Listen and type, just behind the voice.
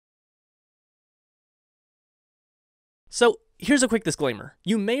So here's a quick disclaimer.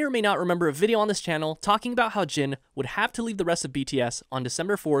 You may or may not remember a video on this channel talking about how Jin would have to leave the rest of BTS on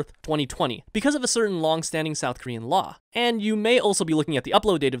December 4th, 2020 because of a certain long-standing South Korean law. And you may also be looking at the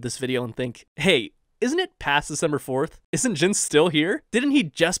upload date of this video and think, hey, isn't it past December 4th? Isn't Jin still here? Didn't he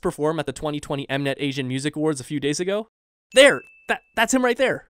just perform at the 2020 Mnet Asian Music Awards a few days ago? There! That's him right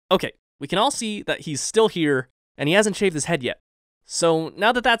there. Okay, we can all see that he's still here and he hasn't shaved his head yet. So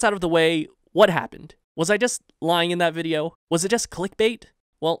now that that's out of the way, what happened? Was I just lying in that video? Was it just clickbait?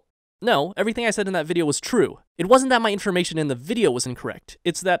 Well, no, everything I said in that video was true. It wasn't that my information in the video was incorrect.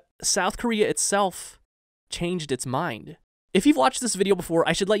 It's that South Korea itself changed its mind. If you've watched this video before,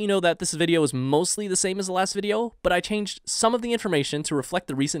 I should let you know that this video is mostly the same as the last video, but I changed some of the information to reflect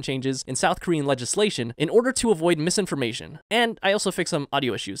the recent changes in South Korean legislation in order to avoid misinformation. And I also fixed some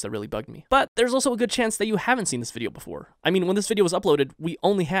audio issues that really bugged me. But there's also a good chance that you haven't seen this video before. I mean, when this video was uploaded, we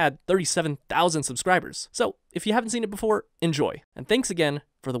only had 37,000 subscribers. So if you haven't seen it before, enjoy. And thanks again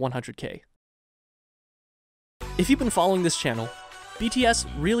for the 100K. If you've been following this channel, BTS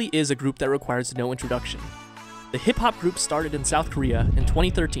really is a group that requires no introduction. The hip-hop group started in South Korea in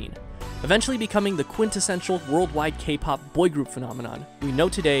 2013, eventually becoming the quintessential worldwide K-pop boy group phenomenon we know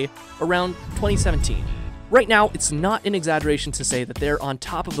today around 2017. Right now, it's not an exaggeration to say that they're on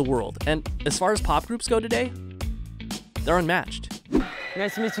top of the world, and as far as pop groups go today, they're unmatched.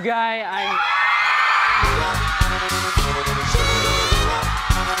 Nice to meet you, Guy.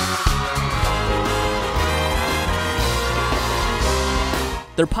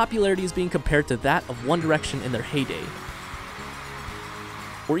 Their popularity is being compared to that of One Direction in their heyday.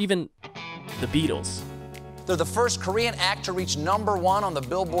 Or even the Beatles. They're the first Korean act to reach #1 on the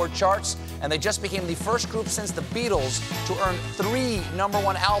Billboard charts, and they just became the first group since the Beatles to earn 3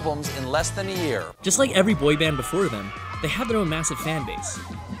 #1 albums in less than a year. Just like every boy band before them, they have their own massive fan base.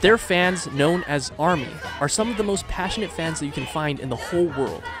 Their fans, known as ARMY, are some of the most passionate fans that you can find in the whole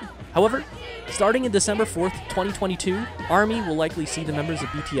world. However, starting in December 4th, 2022, ARMY will likely see the members of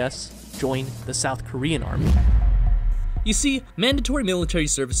BTS join the South Korean Army. You see, mandatory military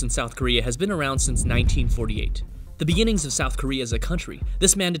service in South Korea has been around since 1948. The beginnings of South Korea as a country,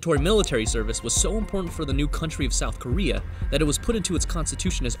 this mandatory military service was so important for the new country of South Korea that it was put into its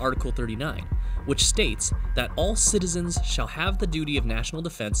constitution as Article 39, which states that all citizens shall have the duty of national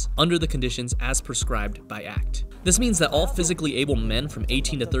defense under the conditions as prescribed by Act. This means that all physically able men from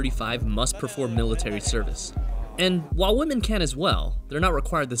 18 to 35 must perform military service. And while women can as well, they're not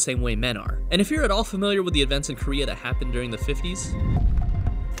required the same way men are. And if you're at all familiar with the events in Korea that happened during the 50s,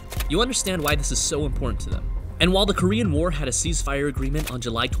 you understand why this is so important to them. And while the Korean War had a ceasefire agreement on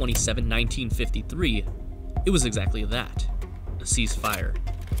July 27, 1953, it was exactly that, a ceasefire.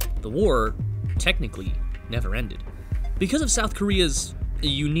 The war, technically, never ended. Because of South Korea's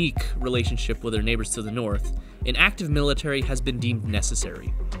unique relationship with their neighbors to the north, an active military has been deemed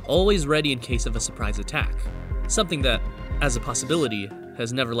necessary, always ready in case of a surprise attack, something that, as a possibility,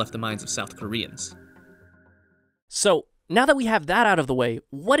 has never left the minds of South Koreans. So, now that we have that out of the way,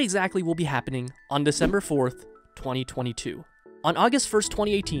 what exactly will be happening on December 4th, 2022? On August 1st,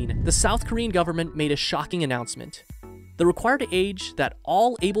 2018, the South Korean government made a shocking announcement. The required age that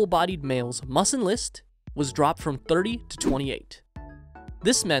all able-bodied males must enlist was dropped from 30 to 28.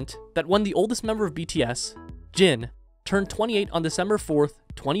 This meant that when the oldest member of BTS, Jin, turned 28 on December 4th,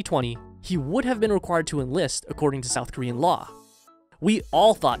 2020, he would have been required to enlist according to South Korean law. We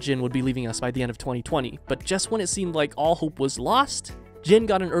all thought Jin would be leaving us by the end of 2020, but just when it seemed like all hope was lost, Jin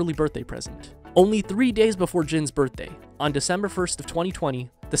got an early birthday present. Only 3 days before Jin's birthday, on December 1st of 2020,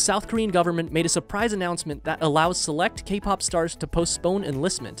 the South Korean government made a surprise announcement that allows select K-pop stars to postpone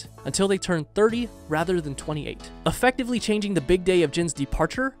enlistment until they turn 30 rather than 28, effectively changing the big day of Jin's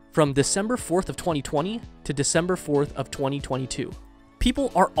departure from December 4th of 2020 to December 4th of 2022.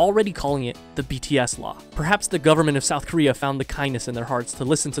 People are already calling it the BTS law. Perhaps the government of South Korea found the kindness in their hearts to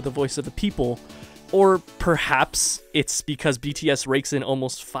listen to the voice of the people, or perhaps it's because BTS rakes in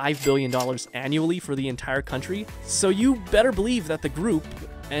almost $5 billion annually for the entire country. So you better believe that the group,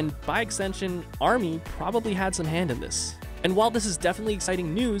 and by extension, ARMY, probably had some hand in this. And while this is definitely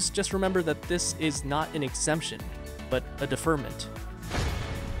exciting news, just remember that this is not an exemption, but a deferment.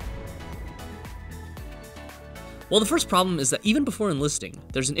 Well, the first problem is that even before enlisting,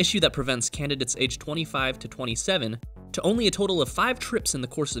 there's an issue that prevents candidates aged 25 to 27 to only a total of 5 trips in the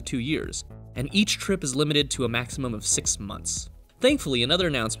course of 2 years, and each trip is limited to a maximum of 6 months. Thankfully, another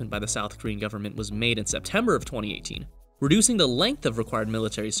announcement by the South Korean government was made in September of 2018, reducing the length of required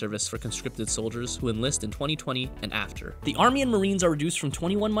military service for conscripted soldiers who enlist in 2020 and after. The Army and Marines are reduced from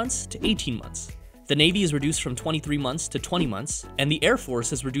 21 months to 18 months. The Navy is reduced from 23 months to 20 months, and the Air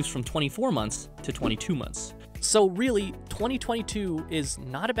Force is reduced from 24 months to 22 months. So really, 2022 is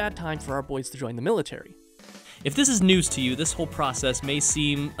not a bad time for our boys to join the military. If this is news to you, this whole process may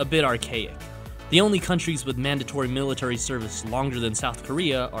seem a bit archaic. The only countries with mandatory military service longer than South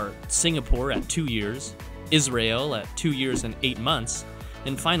Korea are Singapore at 2 years, Israel at 2 years and 8 months,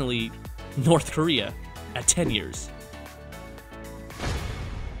 and finally, North Korea at 10 years.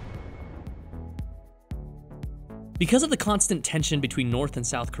 Because of the constant tension between North and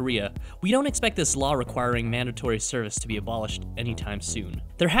South Korea, we don't expect this law requiring mandatory service to be abolished anytime soon.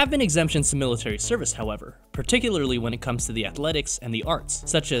 There have been exemptions to military service, however, particularly when it comes to the athletics and the arts,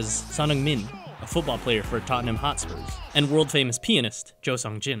 such as Heung-min, a football player for Tottenham Hotspurs, and world-famous pianist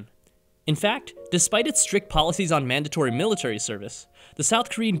Seok-Jin. In fact, despite its strict policies on mandatory military service, the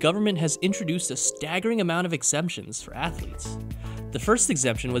South Korean government has introduced a staggering amount of exemptions for athletes. The first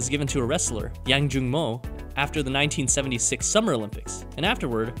exemption was given to a wrestler, Yang Jung-mo, after the 1976 Summer Olympics, and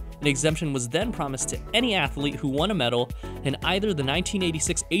afterward, an exemption was then promised to any athlete who won a medal in either the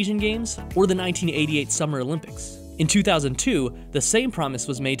 1986 Asian Games or the 1988 Summer Olympics. In 2002, the same promise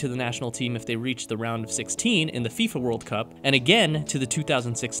was made to the national team if they reached the round of 16 in the FIFA World Cup, and again to the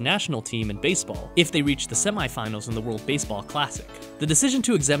 2006 national team in baseball if they reached the semifinals in the World Baseball Classic. The decision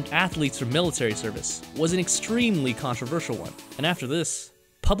to exempt athletes from military service was an extremely controversial one, and after this,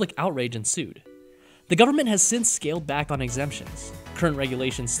 public outrage ensued. The government has since scaled back on exemptions. Current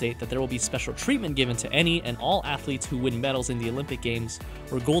regulations state that there will be special treatment given to any and all athletes who win medals in the Olympic Games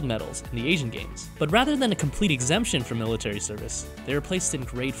or gold medals in the Asian Games. But rather than a complete exemption from military service, they are placed in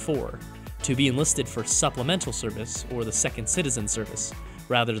grade 4 to be enlisted for supplemental service or the second citizen service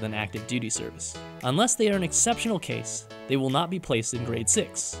rather than active duty service. Unless they are an exceptional case, they will not be placed in grade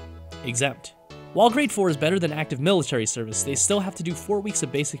 6, exempt. While grade 4 is better than active military service, they still have to do 4 weeks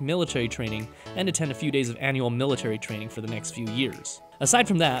of basic military training and attend a few days of annual military training for the next few years. Aside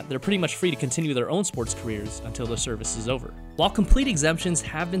from that, they're pretty much free to continue their own sports careers until their service is over. While complete exemptions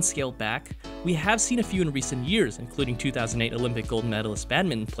have been scaled back, we have seen a few in recent years, including 2008 Olympic gold medalist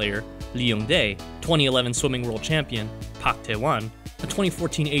badminton player Lee Young-dae, 2011 swimming world champion Park Tae-won, a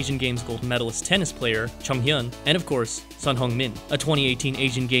 2014 Asian Games gold medalist tennis player, Chung-hyun, and of course, Sun Heung-min, a 2018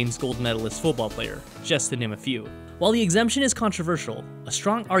 Asian Games gold medalist football player, just to name a few. While the exemption is controversial, a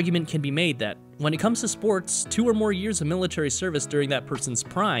strong argument can be made that, when it comes to sports, 2 or more years of military service during that person's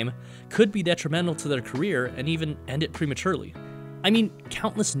prime could be detrimental to their career and even end it prematurely. I mean,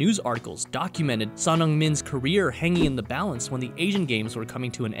 countless news articles documented Sun Heung-min's career hanging in the balance when the Asian Games were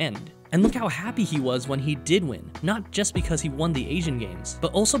coming to an end. And look how happy he was when he did win, not just because he won the Asian Games,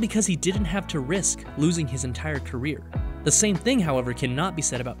 but also because he didn't have to risk losing his entire career. The same thing, however, cannot be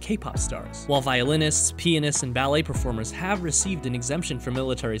said about K-pop stars. While violinists, pianists, and ballet performers have received an exemption for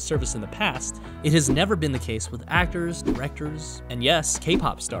military service in the past, it has never been the case with actors, directors, and yes,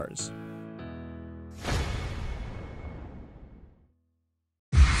 K-pop stars.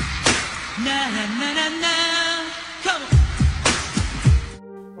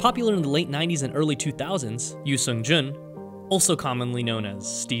 Popular in the late 90s and early 2000s, Seung-jun, also commonly known as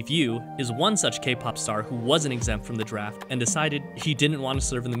Steve Yu, is one such K-pop star who wasn't exempt from the draft and decided he didn't want to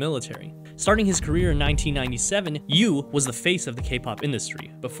serve in the military. Starting his career in 1997, Yu was the face of the K-pop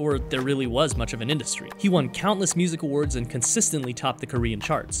industry, before there really was much of an industry. He won countless music awards and consistently topped the Korean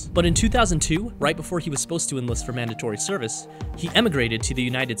charts. But in 2002, right before he was supposed to enlist for mandatory service, he emigrated to the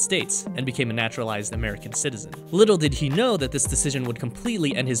United States and became a naturalized American citizen. Little did he know that this decision would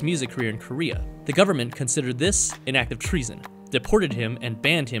completely end his music career in Korea. The government considered this an act of treason, deported him, and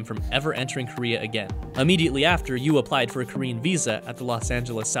banned him from ever entering Korea again. Immediately after, Yu applied for a Korean visa at the Los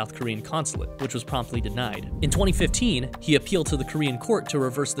Angeles South Korean consulate, which was promptly denied. In 2015, he appealed to the Korean court to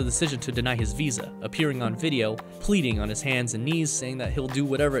reverse the decision to deny his visa, appearing on video, pleading on his hands and knees, saying that he'll do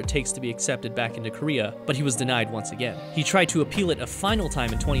whatever it takes to be accepted back into Korea, but he was denied once again. He tried to appeal it a final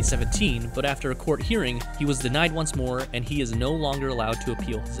time in 2017, but after a court hearing, he was denied once more, and he is no longer allowed to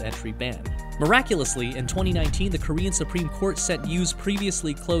appeal his entry ban. Miraculously, in 2019, the Korean Supreme Court sent Yu's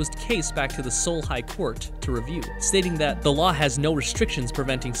previously closed case back to the Seoul High Court to review, stating that the law has no restrictions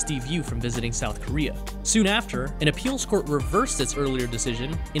preventing Steve Yu from visiting South Korea. Soon after, an appeals court reversed its earlier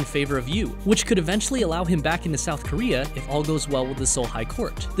decision in favor of Yu, which could eventually allow him back into South Korea if all goes well with the Seoul High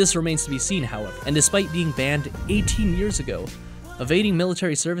Court. This remains to be seen, however, and despite being banned 18 years ago, evading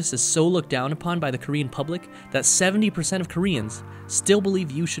military service is so looked down upon by the Korean public that 70% of Koreans still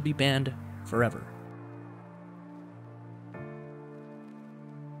believe Yu should be banned forever.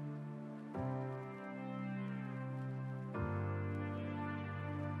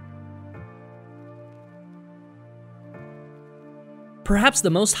 Perhaps the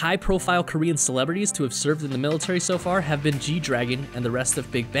most high-profile Korean celebrities to have served in the military so far have been G-Dragon and the rest of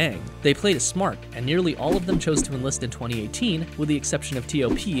Big Bang. They played it smart, and nearly all of them chose to enlist in 2018, with the exception of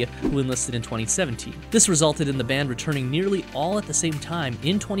T.O.P., who enlisted in 2017. This resulted in the band returning nearly all at the same time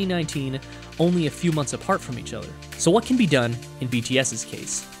in 2019, only a few months apart from each other. So what can be done in BTS's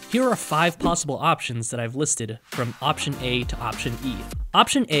case? Here are 5 possible options that I've listed from option A to option E.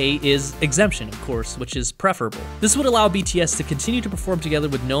 Option A is exemption, of course, which is preferable. This would allow BTS to continue to perform together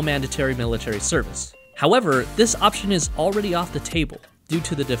with no mandatory military service. However, this option is already off the table due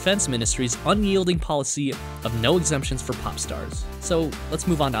to the Defense Ministry's unyielding policy of no exemptions for pop stars. So let's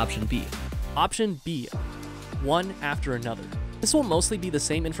move on to option B. Option B, one after another. This will mostly be the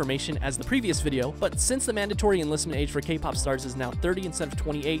same information as the previous video, but since the mandatory enlistment age for K-pop stars is now 30 instead of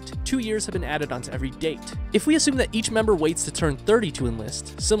 28, 2 years have been added onto every date. If we assume that each member waits to turn 30 to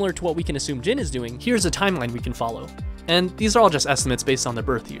enlist, similar to what we can assume Jin is doing, here's a timeline we can follow. And these are all just estimates based on their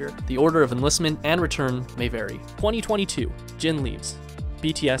birth year. The order of enlistment and return may vary. 2022, Jin leaves.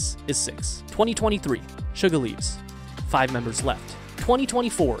 BTS is 6. 2023, Suga leaves. 5 members left.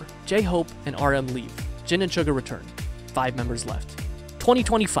 2024, J-Hope and RM leave. Jin and Suga return. 5 members left.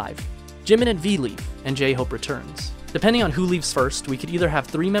 2025, Jimin and V leave, and J-Hope returns. Depending on who leaves first, we could either have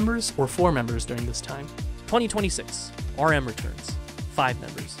 3 members or 4 members during this time. 2026, RM returns. 5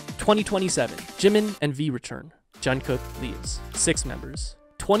 members. 2027, Jimin and V return. Jungkook leaves. 6 members.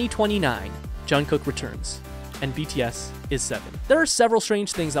 2029, Jungkook returns. And BTS is 7. There are several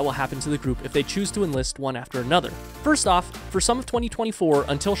strange things that will happen to the group if they choose to enlist one after another. First off, for some of 2024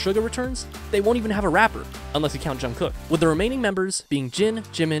 until Suga returns, they won't even have a rapper, unless you count Jungkook, with the remaining members being Jin,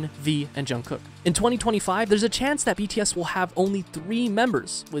 Jimin, V, and Jungkook. In 2025, there's a chance that BTS will have only 3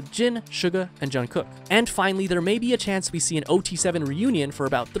 members, with Jin, Suga, and Jungkook. And finally, there may be a chance we see an OT7 reunion for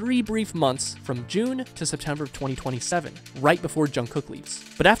about 3 brief months from June to September of 2027, right before Jungkook leaves.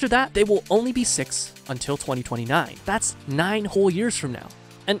 But after that, they will only be 6 until 2029. That's 9 whole years from now.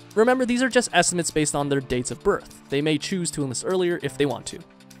 And remember, these are just estimates based on their dates of birth. They may choose to enlist earlier if they want to.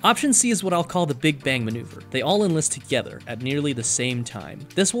 Option C is what I'll call the Big Bang maneuver. They all enlist together at nearly the same time.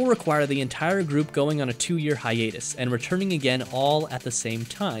 This will require the entire group going on a 2-year hiatus and returning again all at the same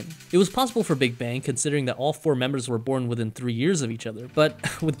time. It was possible for Big Bang considering that all 4 members were born within 3 years of each other, but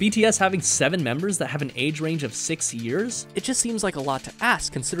with BTS having 7 members that have an age range of 6 years, it just seems like a lot to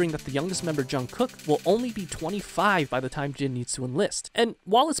ask considering that the youngest member Jungkook will only be 25 by the time Jin needs to enlist. And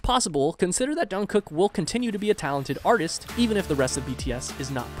while it's possible, consider that Jungkook will continue to be a talented artist even if the rest of BTS is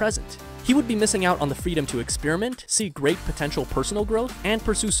not present. He would be missing out on the freedom to experiment, see great potential personal growth, and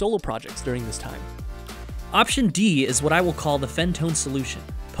pursue solo projects during this time. Option D is what I will call the Fentone solution,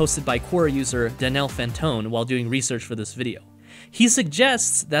 posted by Quora user Daniel Fentone while doing research for this video. He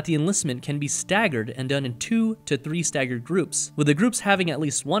suggests that the enlistment can be staggered and done in 2 to 3 staggered groups, with the groups having at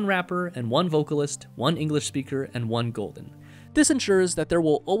least 1 rapper and 1 vocalist, 1 English speaker, and 1 golden. This ensures that there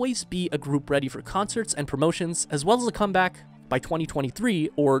will always be a group ready for concerts and promotions, as well as a comeback by 2023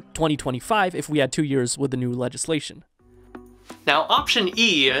 or 2025 if we had 2 years with the new legislation. Now option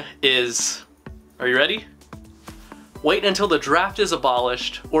E is, are you ready? Wait until the draft is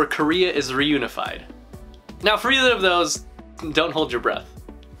abolished or Korea is reunified. Now for either of those, don't hold your breath.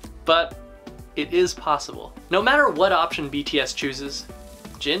 But it is possible. No matter what option BTS chooses,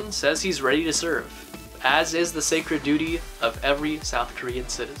 Jin says he's ready to serve, as is the sacred duty of every South Korean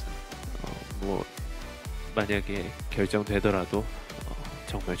citizen. 만약에 결정되더라도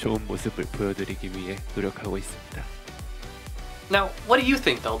정말 좋은 모습을 보여드리기 위해 노력하고 있습니다. Now, what do you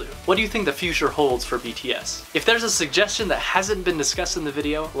think they'll do? What do you think the future holds for BTS? If there's a suggestion that hasn't been discussed in the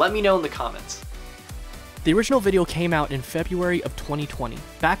video, let me know in the comments. The original video came out in February of 2020,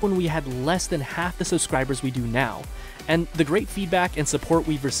 back when we had less than half the subscribers we do now, and the great feedback and support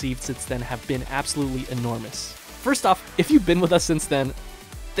we've received since then have been absolutely enormous. First off, if you've been with us since then,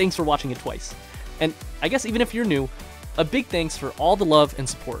 thanks for watching it twice. And I guess even if you're new, a big thanks for all the love and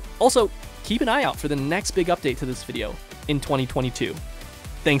support. Also, keep an eye out for the next big update to this video in 2022.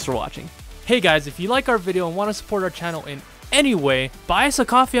 Thanks for watching. Hey guys, if you like our video and want to support our channel in any way, buy us a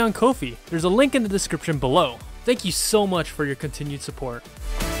coffee on Ko-fi. There's a link in the description below. Thank you so much for your continued support.